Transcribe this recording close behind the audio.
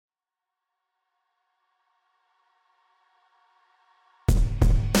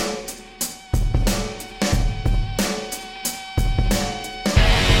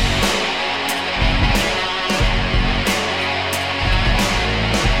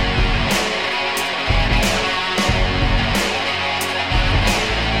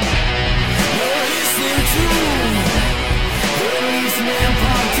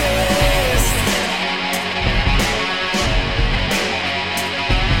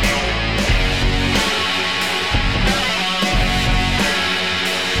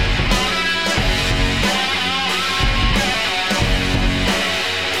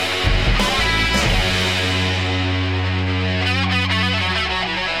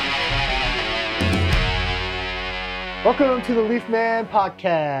Welcome to the Leaf Man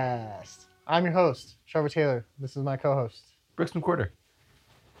Podcast. I'm your host, Trevor Taylor. This is my co-host, Brooks McQuarter.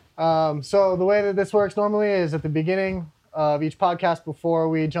 So the way that this works normally is at the beginning of each podcast, before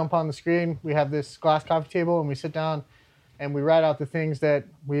we jump on the screen, we have this glass coffee table and we sit down and we write out the things that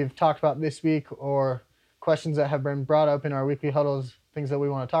we've talked about this week or questions that have been brought up in our weekly huddles, things that we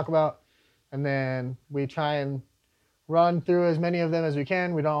want to talk about. And then we try and run through as many of them as we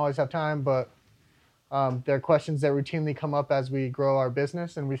can. We don't always have time, but they're questions that routinely come up as we grow our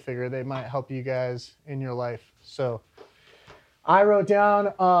business, and we figure they might help you guys in your life. So I wrote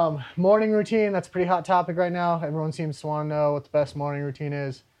down morning routine. That's a pretty hot topic right now. Everyone seems to want to know what the best morning routine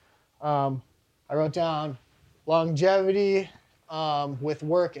is. I wrote down longevity with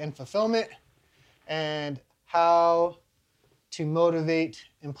work and fulfillment, and how to motivate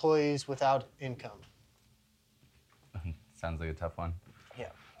employees without income. Sounds like a tough one. Yeah.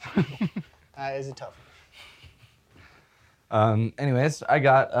 That is a tough one. Anyways, I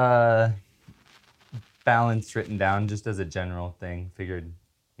got balance written down just as a general thing. Figured,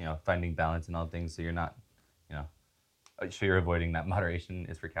 finding balance in all things so you're not, so you're avoiding that moderation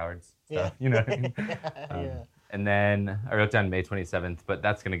is for cowards stuff. Yeah. You know what I mean? Yeah. And then I wrote down May 27th, but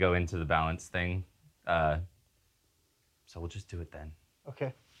that's going to go into the balance thing. So we'll just do it then.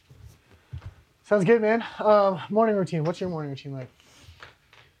 Okay. Sounds good, man. Morning routine. What's your morning routine like?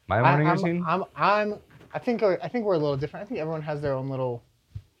 My morning routine? I think we're a little different. I think everyone has their own little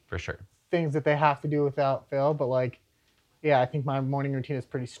For sure. things that they have to do without fail. But I think my morning routine is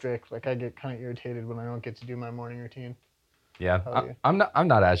pretty strict. Like, I get kind of irritated when I don't get to do my morning routine. Yeah, I'm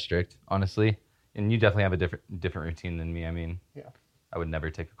not as strict, honestly. And you definitely have a different routine than me. I mean, yeah. I would never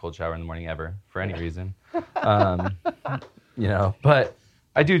take a cold shower in the morning ever for any reason. But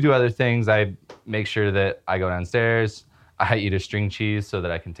I do other things. I make sure that I go downstairs. I eat a string cheese so that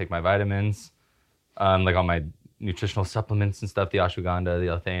I can take my vitamins, like all my nutritional supplements and stuff, the ashwagandha, the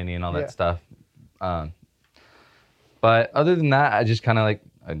L-theanine, and all that stuff. But other than that, I just kind of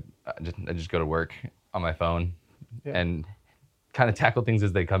I just go to work on my phone and kind of tackle things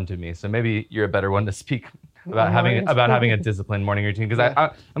as they come to me. So maybe you're a better one to speak about having a disciplined morning routine, because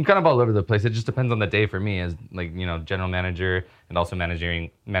I'm kind of all over the place. It just depends on the day for me as general manager and also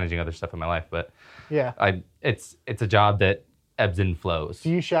managing other stuff in my life. But yeah, it's a job that ebbs and flows. Do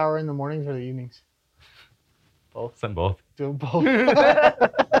you shower in the mornings or the evenings? Both. Some both. Do both.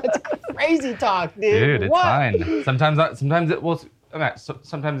 That's crazy talk, dude. Dude, it's fine. Sometimes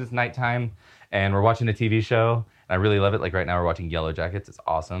it's nighttime and we're watching a TV show and I really love it. Like right now we're watching Yellow Jackets. It's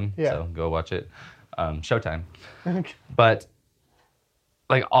awesome. Yeah. So go watch it. Showtime. But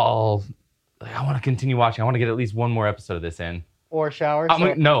I want to continue watching. I want to get at least one more episode of this in. Or shower. I'm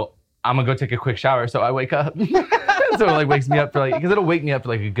gonna go take a quick shower so I wake up. So it wakes me up for because it'll wake me up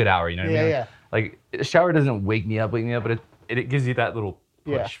for a good hour. You know what I mean? Yeah. Like a shower doesn't wake me up, but it gives you that little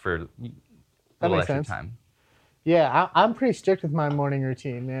push for a little extra sense. time. Yeah, I'm pretty strict with my morning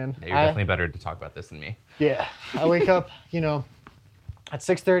routine, man. Yeah, you're definitely better to talk about this than me. Yeah, I wake up, at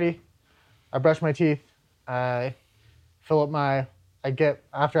 6:30. I brush my teeth. I fill up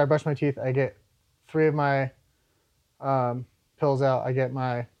after I brush my teeth, I get 3 of my pills out. I get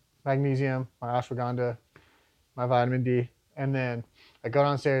my magnesium, my ashwagandha, my vitamin D, and then I go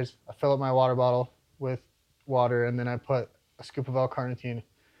downstairs. I fill up my water bottle with water, and then I put a scoop of L-carnitine,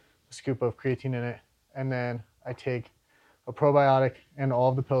 a scoop of creatine in it, and then I take a probiotic and all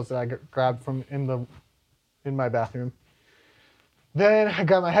of the pills that I grabbed from in my bathroom. Then I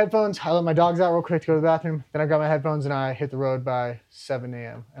grab my headphones. I let my dogs out real quick to go to the bathroom. Then I grab my headphones and I hit the road by 7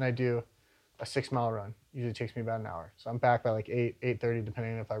 a.m. and I do a 6-mile run. Usually takes me about an hour. So I'm back by 8:30,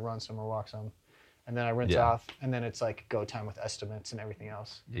 depending if I run some or walk some. And then I rinse off, and then it's go time with estimates and everything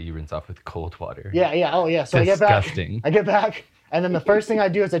else. Yeah, you rinse off with cold water. Yeah. Oh, yeah. So disgusting. I get back, and then the first thing I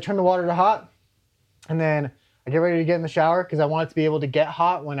do is I turn the water to hot, and then I get ready to get in the shower because I want it to be able to get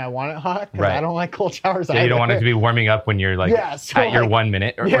hot when I want it hot. Because I don't like cold showers. Yeah, you don't want it to be warming up when you're at your 1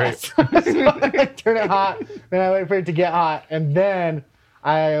 minute. So I turn it hot, then I wait for it to get hot, and then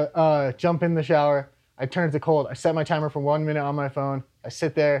I jump in the shower. I turn it to cold. I set my timer for 1 minute on my phone. I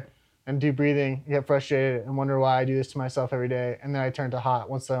sit there and do breathing, get frustrated, and wonder why I do this to myself every day. And then I turn to hot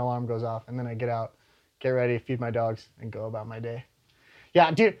once the alarm goes off, and then I get out, get ready, feed my dogs, and go about my day. Yeah,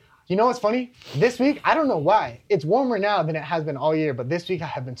 dude. You know what's funny? This week, I don't know why. It's warmer now than it has been all year, but this week I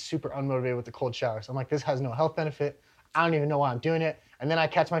have been super unmotivated with the cold showers. I'm like, this has no health benefit. I don't even know why I'm doing it. And then I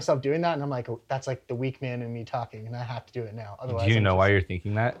catch myself doing that, and I'm like, oh, that's the weak man in me talking, and I have to do it now. Otherwise, do you know why you're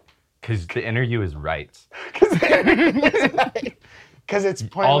thinking that? Because the inner you is right. Because Because it's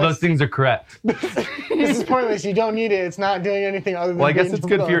pointless. All those things are correct. This is pointless. You don't need it. It's not doing anything other than. Well, I guess it's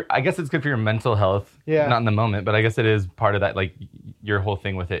good for your. I guess it's good for your mental health. Yeah. Not in the moment, but I guess it is part of that. Like your whole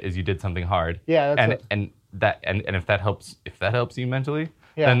thing with it is you did something hard. Yeah. That's and if that helps you mentally,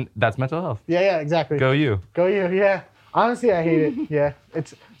 yeah. then that's mental health. Yeah. Exactly. Go you. Go you. Yeah. Honestly, I hate it. Yeah.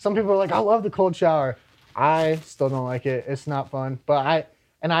 It's some people are like, I love the cold shower. I still don't like it. It's not fun. But I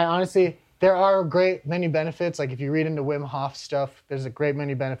honestly, there are many benefits. Like if you read into Wim Hof stuff, there's a great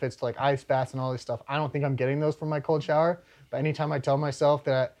many benefits to like ice baths and all this stuff. I don't think I'm getting those from my cold shower. But anytime I tell myself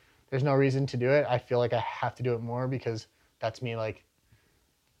that there's no reason to do it, I feel like I have to do it more because that's me like,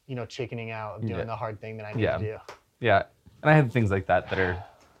 chickening out of doing the hard thing that I need to do. Yeah. And I have things like that are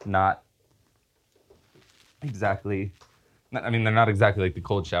not exactly, they're not exactly like the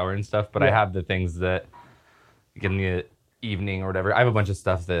cold shower and stuff, but I have the things that in the evening or whatever. I have a bunch of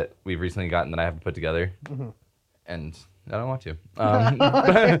stuff that we've recently gotten that I have to put together, and I don't want to.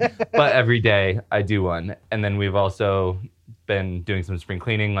 But every day I do one, and then we've also been doing some spring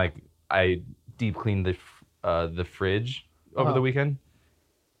cleaning. Like I deep cleaned the fridge over the weekend,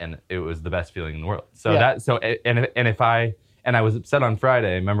 and it was the best feeling in the world. So I was upset on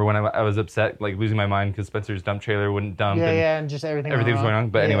Friday. Remember when I was upset, like losing my mind because Spencer's dump trailer wouldn't dump. And just everything was going wrong.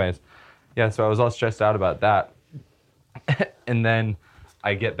 But anyways, so I was all stressed out about that. And then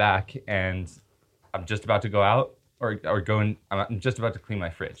I get back and I'm just about to go out I'm just about to clean my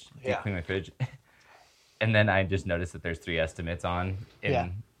fridge. Clean my fridge. And then I just noticed that there's 3 estimates on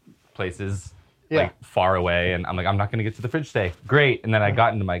in places like far away. And I'm like, I'm not going to get to the fridge today. Great. And then I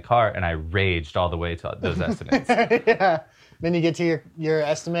got into my car and I raged all the way to those estimates. Then you get to your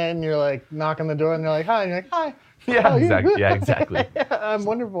estimate and you're like, knock on the door and they're like, hi. And you're like, hi. Yeah, exactly. Yeah, exactly. I'm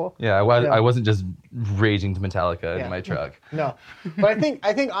wonderful. Yeah, I wasn't just raging to Metallica in my truck. No, but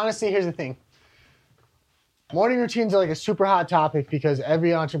I think honestly, here's the thing. Morning routines are like a super hot topic because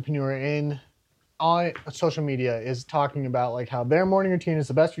every entrepreneur on social media is talking about like how their morning routine is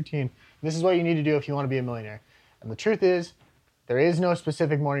the best routine. This is what you need to do if you want to be a millionaire. And the truth is, there is no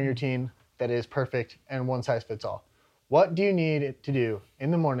specific morning routine that is perfect and one size fits all. What do you need to do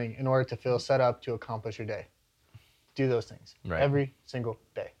in the morning in order to feel set up to accomplish your day? Do those things every single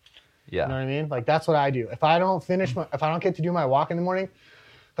day. Yeah. You know what I mean? Like that's what I do. If I don't get to do my walk in the morning,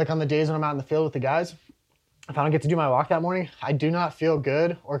 like on the days when I'm out in the field with the guys, if I don't get to do my walk that morning, I do not feel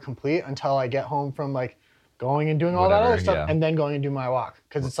good or complete until I get home from like going and doing all that other stuff and then going and do my walk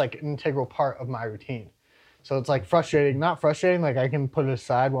because it's like an integral part of my routine. So it's like not frustrating, like I can put it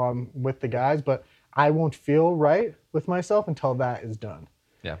aside while I'm with the guys, but I won't feel right with myself until that is done.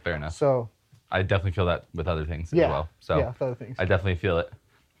 Yeah, fair enough. So I definitely feel that with other things as well. So with other things. I definitely feel it.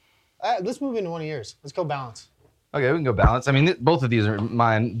 Let's move into one of yours. Let's go balance. Okay, we can go balance. I mean, both of these are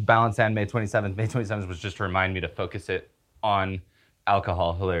mine. Balance and May 27th. May 27th was just to remind me to focus it on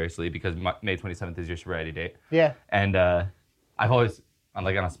alcohol, hilariously, because May 27th is your sobriety date. Yeah. And I'm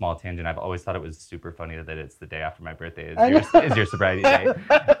like on a small tangent. I've always thought it was super funny that it's the day after my birthday is your sobriety day.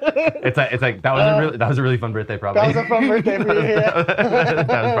 It's like that was a really fun birthday probably. That was a fun birthday for you. Yeah. that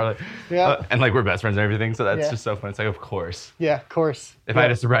was probably and like we're best friends and everything, so that's just so fun. It's like of course. Yeah, of course. If I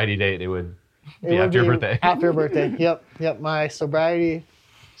had a sobriety date, it would be after your birthday. After your birthday. Yep. My sobriety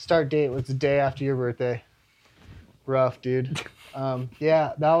start date was the day after your birthday. Rough, dude.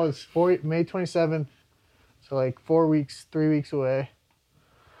 That was May 27th. So like 3 weeks away.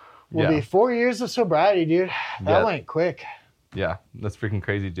 Will be 4 years of sobriety, dude. That went quick. Yeah, that's freaking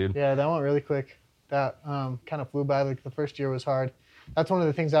crazy, dude. Yeah, that went really quick. That kind of flew by. Like the first year was hard. That's one of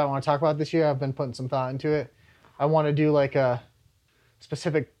the things I want to talk about this year. I've been putting some thought into it. I want to do like a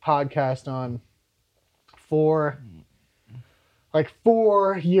specific podcast on 4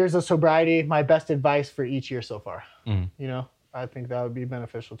 years of sobriety, my best advice for each year so far. Mm. You know, I think that would be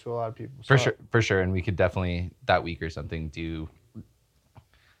beneficial to a lot of people. So, for sure. And we could definitely that week or something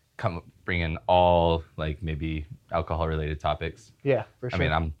bring in all like maybe alcohol related topics. Yeah, for sure. I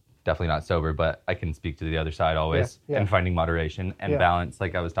mean, I'm definitely not sober, but I can speak to the other side always and finding moderation and balance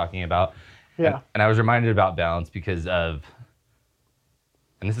like I was talking about. Yeah. And I was reminded about balance because of,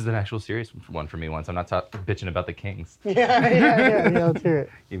 and this is an actual serious one for me once. I'm not bitching about the Kings. Yeah, let's hear it.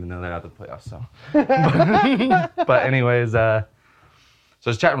 Even though they're out of the playoffs, so. But anyways, so I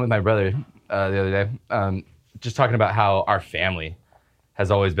was chatting with my brother the other day, just talking about how our family has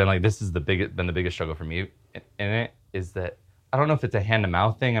always been like, this has been the biggest struggle for me in it, is that I don't know if it's a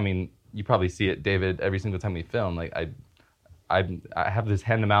hand-to-mouth thing. I mean, you probably see it, David, every single time we film. Like I have this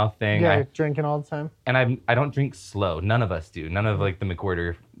hand-to-mouth thing. Yeah, drinking all the time. And I don't drink slow. None of us do. None of like the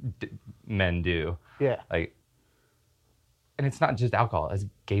McWhorter men do. Yeah. Like, and it's not just alcohol. It's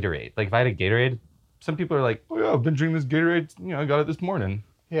Gatorade. Like if I had a Gatorade, some people are like, oh yeah, I've been drinking this Gatorade. You know, I got it this morning.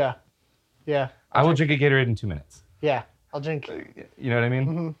 Yeah. Yeah. I will drink a Gatorade in 2 minutes. Yeah. I'll drink. You know what I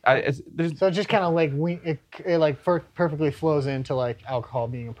mean? Mm-hmm. So it just kind of like it like perfectly flows into like alcohol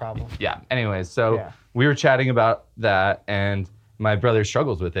being a problem. Yeah. Anyways, so we were chatting about that, and my brother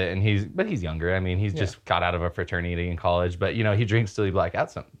struggles with it, and he's younger. I mean, he's just got out of a fraternity in college, but you know, he drinks till he blacks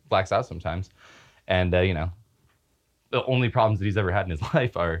out sometimes, and you know, the only problems that he's ever had in his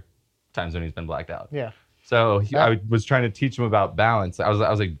life are times when he's been blacked out. Yeah. So I was trying to teach him about balance. I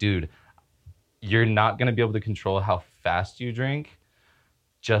was like, dude, you're not gonna be able to control how fast you drink.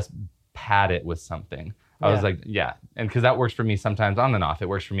 Just pad it with something. I was like, yeah, and because that works for me sometimes on and off. It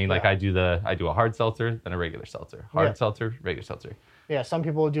works for me. Like I do a hard seltzer, then a regular seltzer, seltzer, regular seltzer. Yeah, some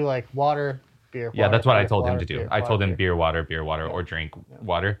people do like water, beer. Yeah, that's what I told him to do. I told him beer, water, or drink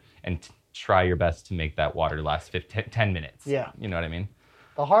water, and try your best to make that water last 10 minutes. Yeah, you know what I mean.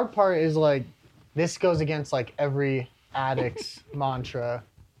 The hard part is like, this goes against like every addict's mantra.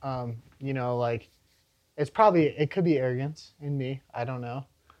 You know, like it could be arrogance in me. I don't know.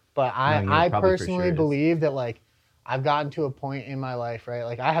 But I personally believe that like I've gotten to a point in my life, right?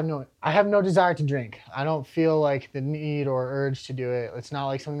 Like I have no desire to drink. I don't feel like the need or urge to do it. It's not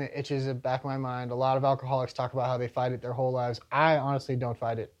like something that itches the back of my mind. A lot of alcoholics talk about how they fight it their whole lives. I honestly don't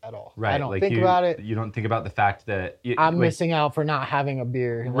fight it at all. Right. I don't think about it. You don't think about the fact that I'm missing out for not having a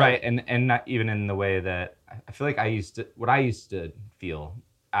beer. Right. And not even in the way that I feel like I used to feel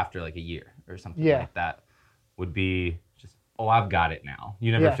after like a year or something like that would be just, oh, I've got it now.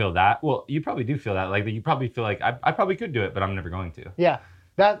 You never feel that. Well, you probably do feel that. Like you probably feel like I probably could do it, but I'm never going to. Yeah.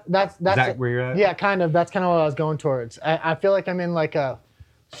 That's Is that where you're at? Yeah, kind of. That's kind of what I was going towards. I feel like I'm in like a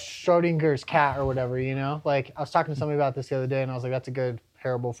Schrodinger's cat or whatever, you know? Like I was talking to somebody about this the other day, and I was like, that's a good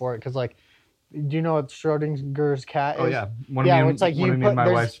parable for it. Because like, do you know what Schrodinger's cat is? Oh yeah. One of me and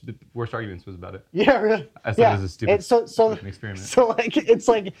my wife's worst arguments was about it. Yeah, really. I thought it was a stupid experiment. So like it's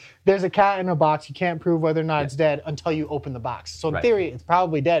like there's a cat in a box. You can't prove whether or not it's dead until you open the box. So in theory, it's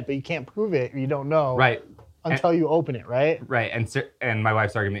probably dead, but you can't prove it. Or you don't know. Right. Until you open it, right? Right. And my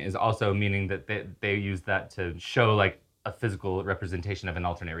wife's argument is also meaning that they use that to show like a physical representation of an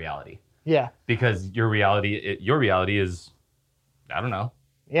alternate reality. Yeah. Because your reality is, I don't know.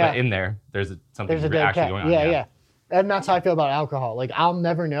 Yeah. But in there's something actually going on. Yeah. And that's how I feel about alcohol. Like, I'll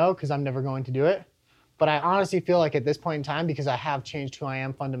never know because I'm never going to do it. But I honestly feel like at this point in time, because I have changed who I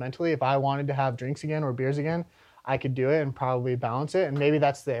am fundamentally, if I wanted to have drinks again or beers again, I could do it and probably balance it. And maybe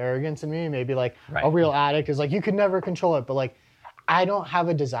that's the arrogance in me. Maybe like a real addict is like, you could never control it. But like, I don't have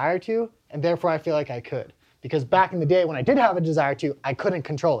a desire to, and therefore I feel like I could. Because back in the day when I did have a desire to, I couldn't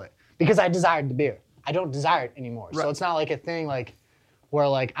control it because I desired the beer. I don't desire it anymore. Right. So it's not like a thing like, where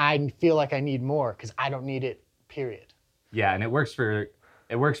like I feel like I need more because I don't need it, period. Yeah, and it works for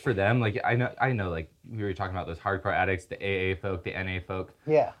them. Like I know like we were talking about those hardcore addicts, the AA folk, the NA folk.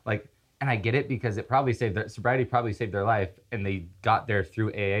 Yeah. Like, and I get it because sobriety probably saved their life, and they got there through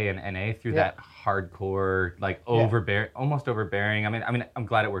AA and NA through that hardcore, like almost overbearing. I mean, I'm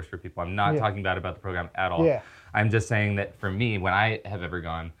glad it works for people. I'm not talking bad about the program at all. Yeah. I'm just saying that for me, when I have ever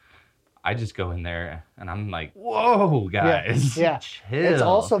gone, I just go in there and I'm like, whoa, guys. Yeah. Chill. It's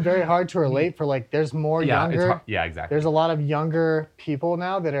also very hard to relate for like, there's more younger. Yeah, exactly. There's a lot of younger people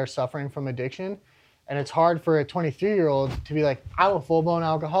now that are suffering from addiction. And it's hard for a 23-year-old to be like, I'm a full-blown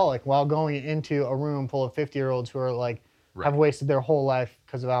alcoholic while going into a room full of 50-year-olds who are like, have wasted their whole life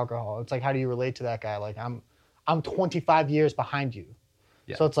because of alcohol. It's like, how do you relate to that guy? Like, I'm 25 years behind you.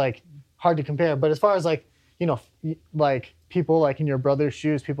 Yeah. So it's like hard to compare. But as far as like, you know, like people like in your brother's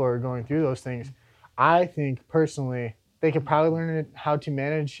shoes, people are going through those things. I think personally, they could probably learn how to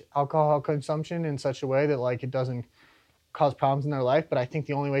manage alcohol consumption in such a way that like it doesn't cause problems in their life. But I think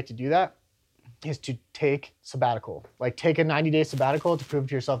the only way to do that is to take sabbatical. Like take a 90-day sabbatical to prove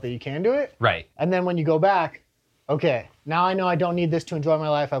to yourself that you can do it. Right. And then when you go back, okay, now I know I don't need this to enjoy my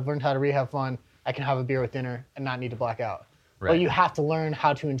life. I've learned how to really have fun. I can have a beer with dinner and not need to black out. Right. But you have to learn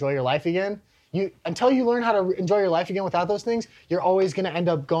how to enjoy your life again. Until you learn how to enjoy your life again without those things, you're always going to end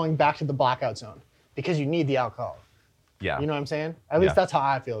up going back to the blackout zone because you need the alcohol. Yeah. You know what I'm saying? At least that's how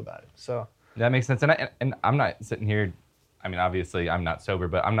I feel about it. So that makes sense. And I'm not sitting here, I mean, obviously I'm not sober,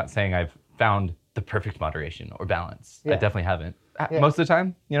 but I'm not saying I've found the perfect moderation or balance. Yeah. I definitely haven't. Yeah. Most of the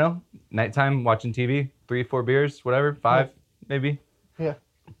time, you know, nighttime watching TV, 3, 4 beers, whatever, 5 maybe. Yeah.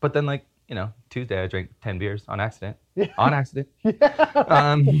 But then like, you know, Tuesday I drank 10 beers on accident. Yeah. On accident. But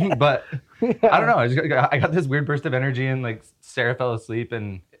I don't know. I got this weird burst of energy and like Sarah fell asleep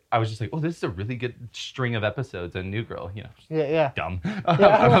and I was just like, oh, this is a really good string of episodes and New Girl, Yeah. dumb.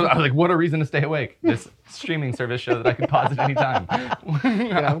 I was like, what a reason to stay awake. This streaming service show that I could pause at any time.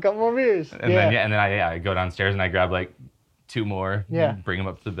 Have a couple more beers. And then I go downstairs and I grab like 2 more, bring them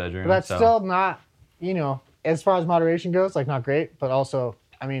up to the bedroom. But that's still not, as far as moderation goes, like not great, but also,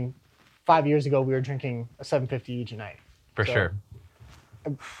 I mean, 5 years ago we were drinking a 750 each a night. For sure.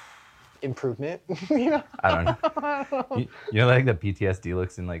 Improvement. I don't know. Like the PTSD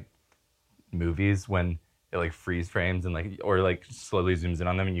looks in like movies when it like freeze frames and like, or like slowly zooms in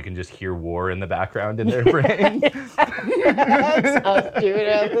on them and you can just hear war in the background in their brain. Dude, have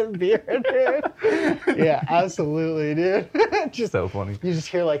a beer, dude. Yeah, absolutely, dude. Just so funny. You just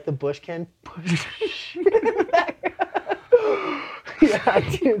hear like the bush can push. Yeah,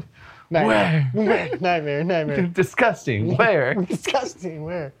 dude. Nightmare. Disgusting. Where? Disgusting.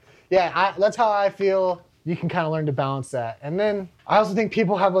 Where? Yeah, that's how I feel. You can kind of learn to balance that. And then I also think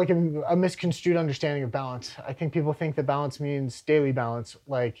people have like a misconstrued understanding of balance. I think people think that balance means daily balance,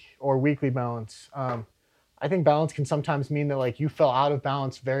 or weekly balance. I think balance can sometimes mean that like you fell out of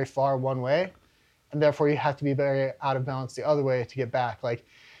balance very far one way, and therefore you have to be very out of balance the other way to get back. Like,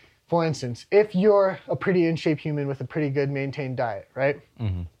 for instance, if you're a pretty in shape human with a pretty good maintained diet, right?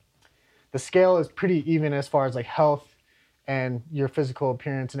 Mm-hmm. The scale is pretty even as far as like health and your physical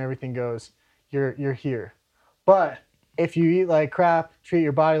appearance and everything goes. You're here. But if you eat like crap, treat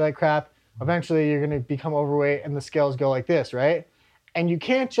your body like crap, eventually you're going to become overweight and the scales go like this, right? And you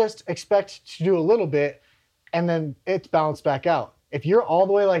can't just expect to do a little bit and then it's balanced back out. If you're all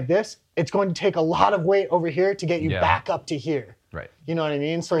the way like this, it's going to take a lot of weight over here to get you back up to here. Right. You know what I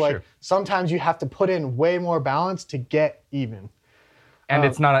mean? So sometimes you have to put in way more balance to get even. And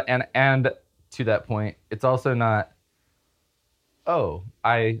it's not, and to that point, it's also not, oh,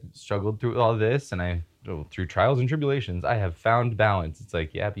 I struggled through all this and through trials and tribulations, I have found balance. It's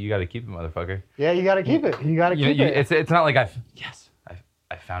like, yeah, but you got to keep it, motherfucker. Yeah, you got to keep it. You got to keep it. It's not like I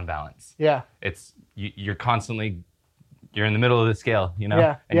found balance. Yeah. It's, you're constantly, you're in the middle of the scale,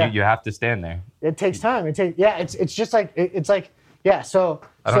 Yeah. And you have to stand there. It takes time. It's just like, so.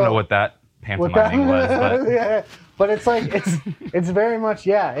 I don't know what that pantomiming was, but. Yeah, but it's like, it's very much,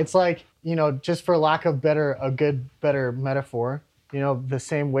 it's like, just for lack of better metaphor, the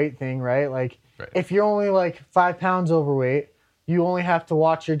same weight thing, right? Like, if you're only like 5 pounds overweight, you only have to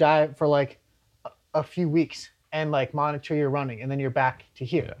watch your diet for like a few weeks and like monitor your running, and then you're back to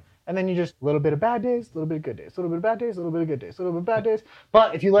here. Yeah. And then you just a little bit of bad days, a little bit of good days, a little bit of bad days, a little bit of good days, a little bit of bad days.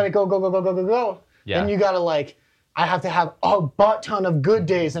 But if you let it go, then you gotta like, I have to have a butt ton of good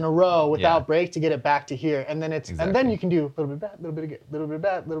days in a row without break to get it back to here. And then and then you can do a little bit of bad, a little bit of good, a little bit of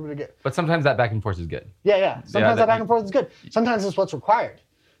bad, a little bit of good. But sometimes that back and forth is good. Yeah. Sometimes that back and forth is good. Sometimes it's what's required.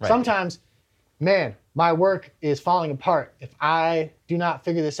 Right. Sometimes, man, my work is falling apart. If I do not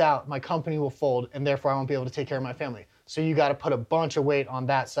figure this out, my company will fold and therefore I won't be able to take care of my family. So you got to put a bunch of weight on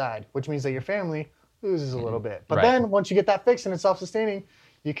that side, which means that your family loses a little bit. But then once you get that fixed and it's self-sustaining,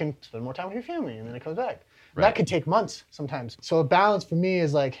 you can spend more time with your family and then it comes back. Right. That could take months sometimes. So a balance for me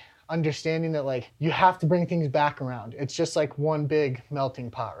is like understanding that like you have to bring things back around. It's just like one big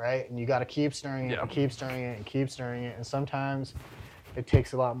melting pot, right? And you got to keep stirring it and keep stirring it and keep stirring it. And sometimes it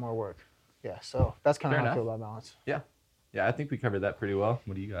takes a lot more work. Yeah, so that's kind of how I feel about balance. Yeah, I think we covered that pretty well.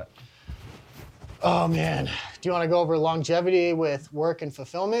 What do you got? Oh man, do you want to go over longevity with work and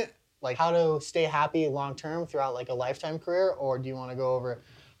fulfillment? Like how to stay happy long term throughout like a lifetime career, or do you want to go over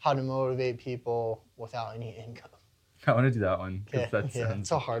how to motivate people without any income? I want to do that one.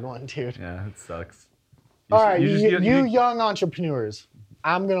 It's a hard one, dude. Yeah, it sucks. All right, you young entrepreneurs,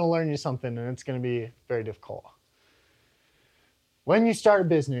 I'm going to learn you something, and it's going to be very difficult. When you start a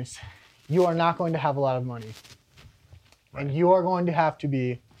business, you are not going to have a lot of money. Right. And you are going to have to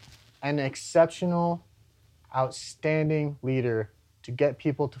be an exceptional, outstanding leader to get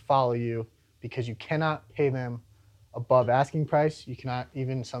people to follow you, because you cannot pay them above asking price. You cannot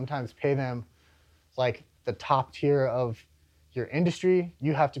even sometimes pay them like the top tier of your industry.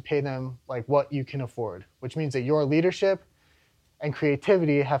 You have to pay them like what you can afford, which means that your leadership and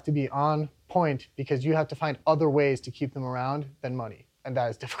creativity have to be on point, because you have to find other ways to keep them around than money. And that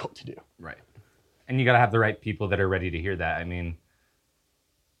is difficult to do. Right. And you got to have the right people that are ready to hear that. I mean,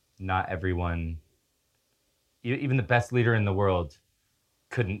 not everyone, even the best leader in the world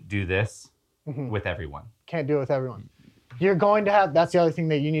couldn't do this with everyone. Can't do it with everyone. You're going to have, that's the other thing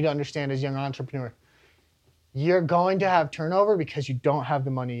that you need to understand as a young entrepreneur. You're going to have turnover because you don't have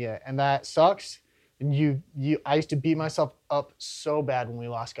the money yet. And that sucks. And I used to beat myself up so bad when we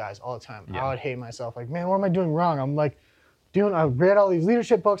lost guys all the time. Yeah. I would hate myself. Like, man, what am I doing wrong? I'm like, I read all these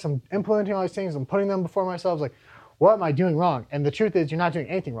leadership books. I'm implementing all these things. I'm putting them before myself. Like, what am I doing wrong? And the truth is, you're not doing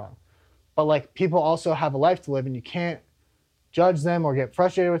anything wrong. But like, people also have a life to live, and you can't judge them or get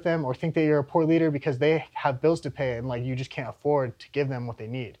frustrated with them or think that you're a poor leader because they have bills to pay and like you just can't afford to give them what they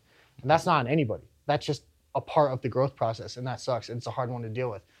need. And that's not on anybody. That's just a part of the growth process, and that sucks. And it's a hard one to deal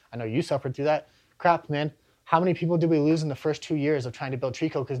with. I know you suffered through that. Crap, man. How many people did we lose in the first 2 years of trying to build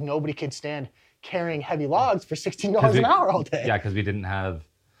Treeco because nobody could stand carrying heavy logs for $16 an hour all day? Yeah, because we didn't have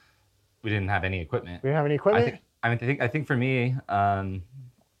any equipment. We didn't have any equipment? I think for me, how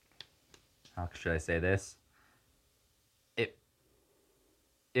should I say this?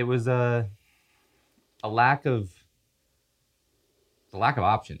 It was a lack of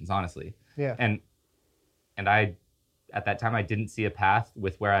options, honestly. Yeah. And I, at that time, I didn't see a path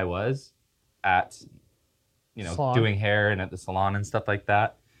with where I was at, Salon. doing hair and at the salon and stuff like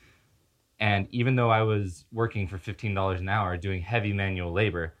that. And even though I was working for $15 an hour, doing heavy manual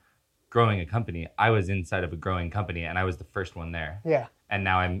labor, growing a company, I was inside of a growing company, and I was the first one there. Yeah. And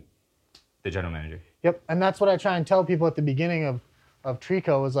now I'm the general manager. Yep. And that's what I try and tell people at the beginning of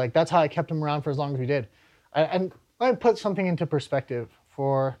Treeco, was like, that's how I kept them around for as long as we did. And let me put something into perspective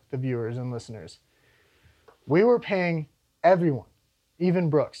for the viewers and listeners. We were paying everyone, even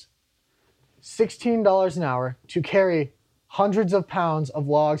Brooks, $16 an hour to carry hundreds of pounds of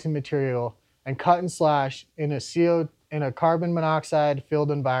logs and material and cut and slash in a carbon monoxide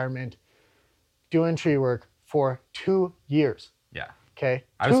filled environment, doing tree work for 2 years. Yeah. Okay.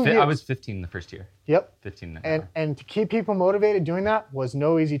 I was 15 the first year. Yep. 15. And to keep people motivated doing that was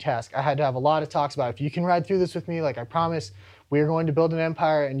no easy task. I had to have a lot of talks about, if you can ride through this with me, like I promise, we are going to build an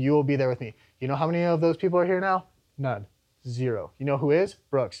empire and you will be there with me. You know how many of those people are here now? None. 0. You know who is?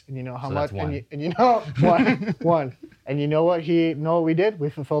 Brooks. And you know how So much? that's one. And you know one. And you know what we did?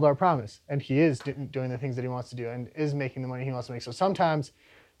 We fulfilled our promise. And he is doing the things that he wants to do and is making the money he wants to make. So sometimes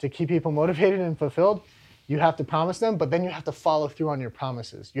to keep people motivated and fulfilled, you have to promise them, but then you have to follow through on your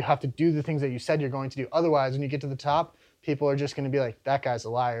promises. You have to do the things that you said you're going to do. Otherwise, when you get to the top, people are just going to be like, that guy's a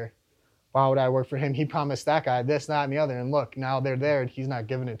liar. Why would I work for him? He promised that guy this, that, and the other. And look, now they're there and he's not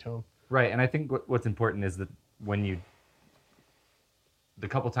giving it to him. Right. And I think what's important is that the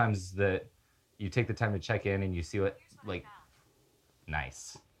couple times that you take the time to check in and you see what, like,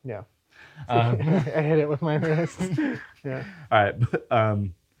 nice. Yeah. I hit it with my wrist. Yeah. All right.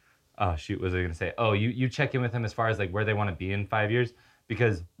 Oh, shoot, what was I going to say? Oh, you check in with them as far as like where they want to be in 5 years,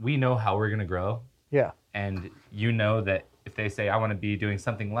 because we know how we're going to grow. Yeah. And you know that if they say, I want to be doing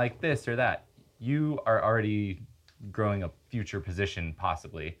something like this or that, you are already growing a future position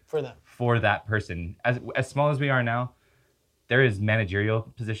possibly. For them. For that person. As small as we are now, there is managerial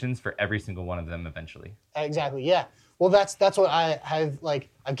positions for every single one of them eventually. Exactly, yeah. Well, that's what I have, like,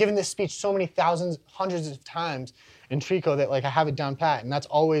 I've given this speech so many thousands, hundreds of times in Treeco that, like, I have it down pat, and that's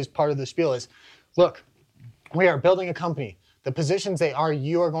always part of the spiel is, look, we are building a company. The positions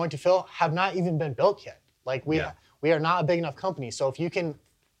you are going to fill have not even been built yet. Like, we are not a big enough company, so if you can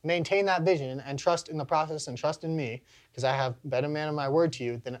maintain that vision and trust in the process and trust in me, because I have been a man of my word to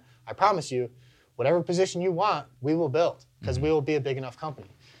you, then I promise you, whatever position you want, we will build, because we will be a big enough company.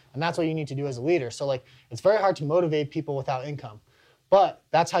 And that's what you need to do as a leader. So like, it's very hard to motivate people without income, but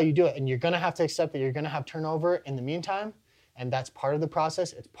that's how you do it. And you're gonna have to accept that you're gonna have turnover in the meantime, and that's part of the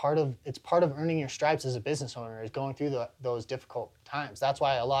process. It's part of earning your stripes as a business owner, is going through those difficult times. That's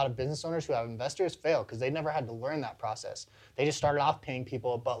why a lot of business owners who have investors fail, because they never had to learn that process. They just started off paying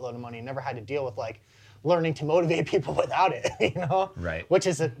people a buttload of money and never had to deal with like learning to motivate people without it, you know? Right. Which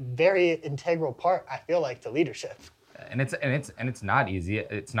is a very integral part, I feel like, to leadership. And it's not easy.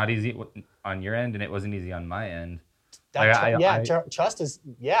 It's not easy on your end, and it wasn't easy on my end. Trust is,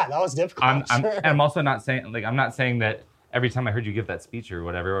 that was difficult. I'm also not saying, like, I'm not saying that every time I heard you give that speech or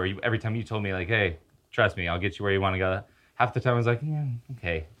whatever, or every time you told me like, hey, trust me, I'll get you where you want to go. Half the time I was like, yeah,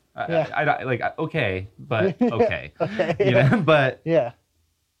 okay. Okay, but okay. Okay. You know, but yeah.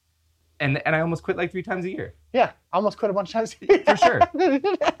 And I almost quit like 3 times a year. Yeah, I almost quit a bunch of times. For sure.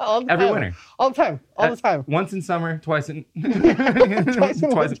 Every winter. All the time. Once in summer, twice in twice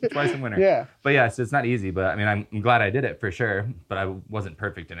in winter. Yeah. But yeah, so it's not easy, but I mean, I'm glad I did it for sure, but I wasn't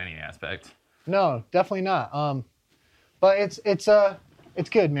perfect in any aspect. No, definitely not. But it's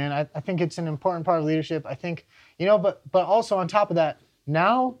good, man. I think it's an important part of leadership. I think, but also on top of that,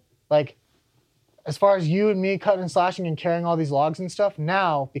 now, like, as far as you and me cutting and slashing and carrying all these logs and stuff,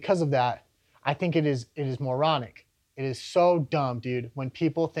 now, because of that, I think it is moronic. It is so dumb, dude, when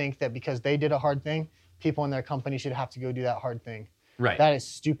people think that because they did a hard thing, people in their company should have to go do that hard thing. Right. That is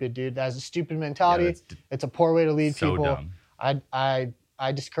stupid, dude. That is a stupid mentality. Yeah, it's a poor way to lead so people. Dumb.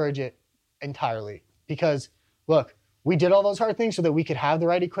 I discourage it entirely, because, look, we did all those hard things so that we could have the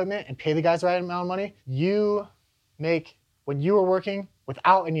right equipment and pay the guys the right amount of money. You when you were working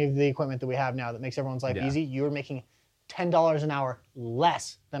without any of the equipment that we have now that makes everyone's life easy, you were making $10 an hour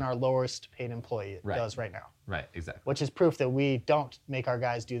less than our lowest paid employee does right now. Right, exactly. Which is proof that we don't make our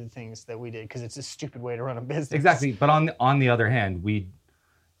guys do the things that we did because it's a stupid way to run a business. Exactly. But on the other hand, we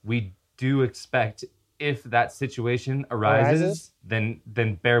do expect if that situation arises, then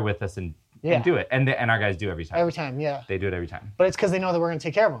bear with us and do it. And our guys do every time. Every time, yeah. They do it every time. But it's because they know that we're going to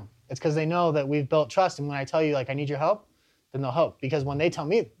take care of them. It's because they know that we've built trust. And when I tell you, like, I need your help, then they'll help. Because when they tell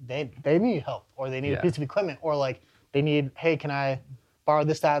me they need help or they need a piece of equipment or, like, they need, hey, can I borrow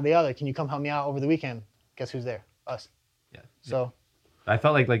this, that, or the other? Can you come help me out over the weekend? Guess who's there? Us. Yeah. So. I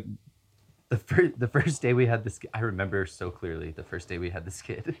felt like the first day we had this, I remember so clearly the first day we had this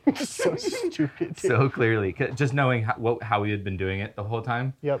kid. So stupid. Dude. So clearly. Just knowing how we had been doing it the whole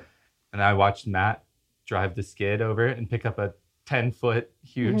time. Yep. And I watched Matt drive the skid over it and pick up a 10-foot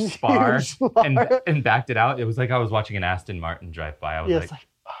huge spar and backed it out. It was like I was watching an Aston Martin drive by. I was like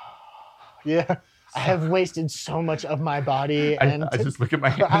oh, yeah. I have wasted so much of my body. And I just look at my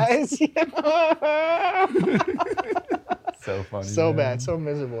hands. So funny. So bad, so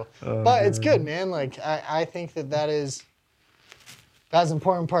miserable. But it's good, man. Like I think that's an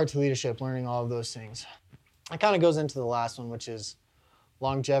important part to leadership, learning all of those things. It kind of goes into the last one, which is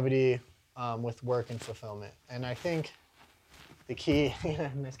longevity with work and fulfillment. And I think the key,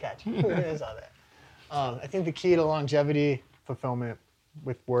 nice catch. I saw that. I think the key to longevity, fulfillment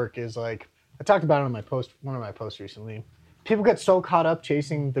with work is like, I talked about it on one of my posts recently. People get so caught up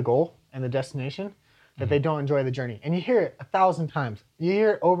chasing the goal and the destination that they don't enjoy the journey. And you hear it 1,000 times. You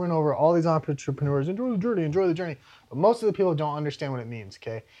hear it over and over, all these entrepreneurs, enjoy the journey. But most of the people don't understand what it means,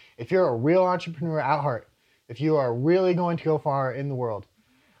 okay? If you're a real entrepreneur at heart, if you are really going to go far in the world,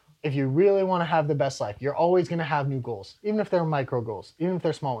 if you really want to have the best life, you're always going to have new goals. Even if they're micro goals, even if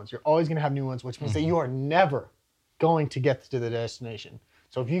they're small ones, you're always going to have new ones, which means that you are never going to get to the destination.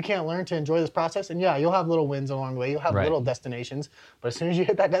 So if you can't learn to enjoy this process, and you'll have little wins along the way, you'll have little destinations, but as soon as you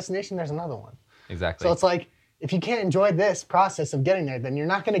hit that destination, there's another one. Exactly. So it's like, if you can't enjoy this process of getting there, then you're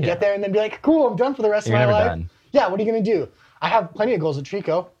not going to get there and then be like, cool, I'm done for the rest of my life. Done. Yeah, what are you going to do? I have plenty of goals at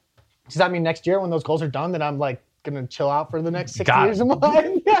Trico. Does that mean next year when those goals are done that I'm like going to chill out for the next 6 years of my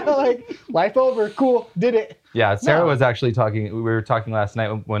life? Yeah, like life over, cool, did it. Yeah, Sarah was actually talking, we were talking last night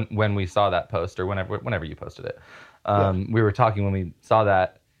when we saw that post, or whenever you posted it. We were talking when we saw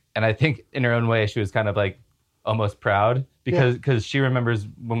that, and I think in her own way she was kind of like almost proud because she remembers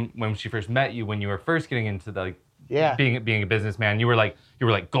when she first met you, when you were first getting into the being a businessman, you were like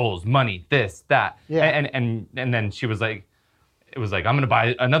goals, money, this, that, and then she was like, it was like, I'm gonna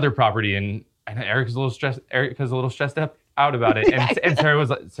buy another property, and Erica's a little stressed out about it, and Sarah was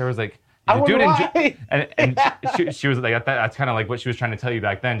like, dude, enjoy, and she was like, that's kind of like what she was trying to tell you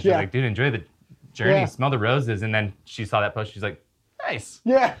back then. She was like, dude, enjoy the journey, smell the roses. And then she saw that post, she's like, nice.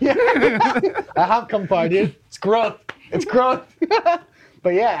 Yeah. I have come far, dude. It's growth.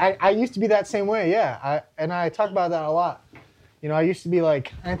 But yeah, I used to be that same way. Yeah, I talk about that a lot. You know, I used to be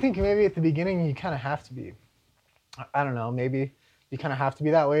like, I think maybe at the beginning you kind of have to be. I don't know, maybe you kind of have to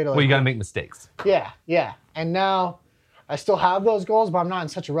be that way to. Well, you gotta make mistakes. Yeah. And now I still have those goals, but I'm not in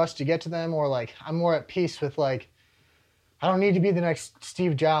such a rush to get to them, or like I'm more at peace with like, I don't need to be the next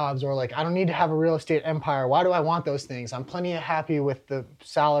Steve Jobs, or like I don't need to have a real estate empire. Why do I want those things? I'm plenty of happy with the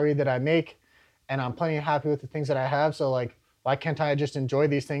salary that I make, and I'm plenty of happy with the things that I have. So like, why can't I just enjoy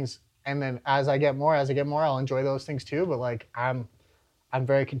these things? And then as I get more, I'll enjoy those things too. But like I'm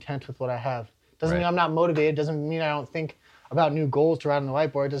very content with what I have. Doesn't mean I'm not motivated. Doesn't mean I don't think about new goals to write on the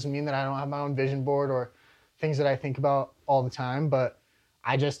whiteboard. Doesn't mean that I don't have my own vision board or things that I think about all the time. But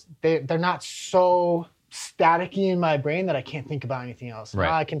they're not so staticky in my brain that I can't think about anything else.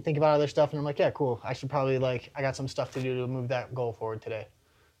 Now I can think about other stuff, and I'm like, yeah, cool. I should probably I got some stuff to do to move that goal forward today.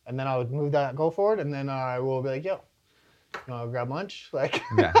 And then I would move that goal forward, and then I will be like, yo, you want to grab lunch? Like,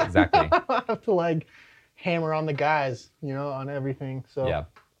 yeah, exactly. I have to like hammer on the guys, on everything. So yeah.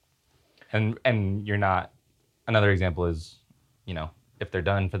 And you're not. Another example is, if they're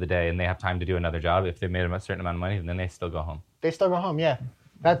done for the day and they have time to do another job, if they made a certain amount of money, then they still go home. They still go home, yeah.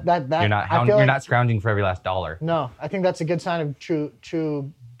 That you're not scrounging for every last dollar. No, I think that's a good sign of true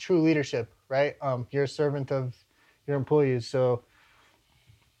leadership, right? You're a servant of your employees, so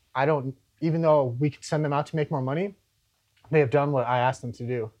even though we could send them out to make more money, they have done what I asked them to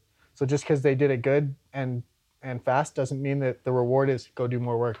do. So just because they did it good and fast doesn't mean that the reward is go do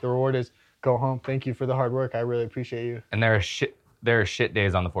more work. The reward is go home. Thank you for the hard work. I really appreciate you. And there are shit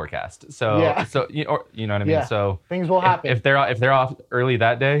days on the forecast. So you know what I mean. Yeah. So things will happen. If they're off early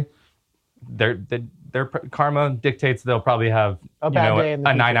that day, their karma dictates they'll probably have a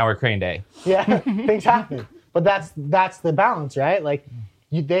 9-hour crane day. Yeah, things happen. But that's the balance, right? Like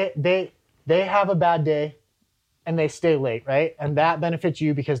they have a bad day and they stay late, right? And that benefits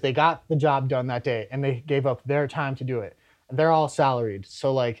you because they got the job done that day and they gave up their time to do it. And they're all salaried.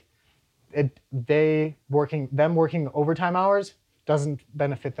 So like them working overtime hours doesn't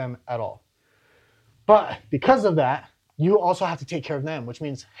benefit them at all. But because of that, you also have to take care of them, which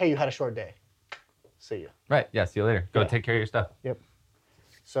means, hey, you had a short day. See you. Right. Yeah. See you later. Go take care of your stuff. Yep.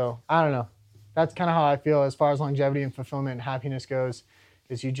 So I don't know. That's kind of how I feel as far as longevity and fulfillment and happiness goes,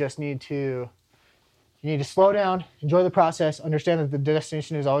 is you just need to slow down, enjoy the process, understand that the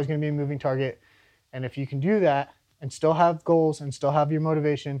destination is always going to be a moving target. And if you can do that and still have goals and still have your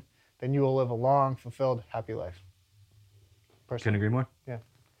motivation, then you will live a long, fulfilled, happy life. Couldn't agree more. Yeah.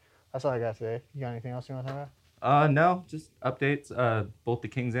 That's all I got today. You got anything else you want to talk about? No, just updates. Both the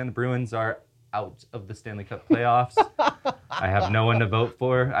Kings and the Bruins are out of the Stanley Cup playoffs. I have no one to vote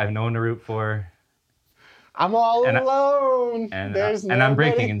for. I have no one to root for. I'm all alone. And I'm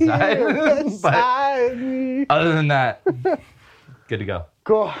breaking inside. But other than that, good to go.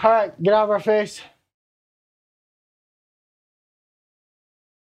 Cool. All right, get out of our face.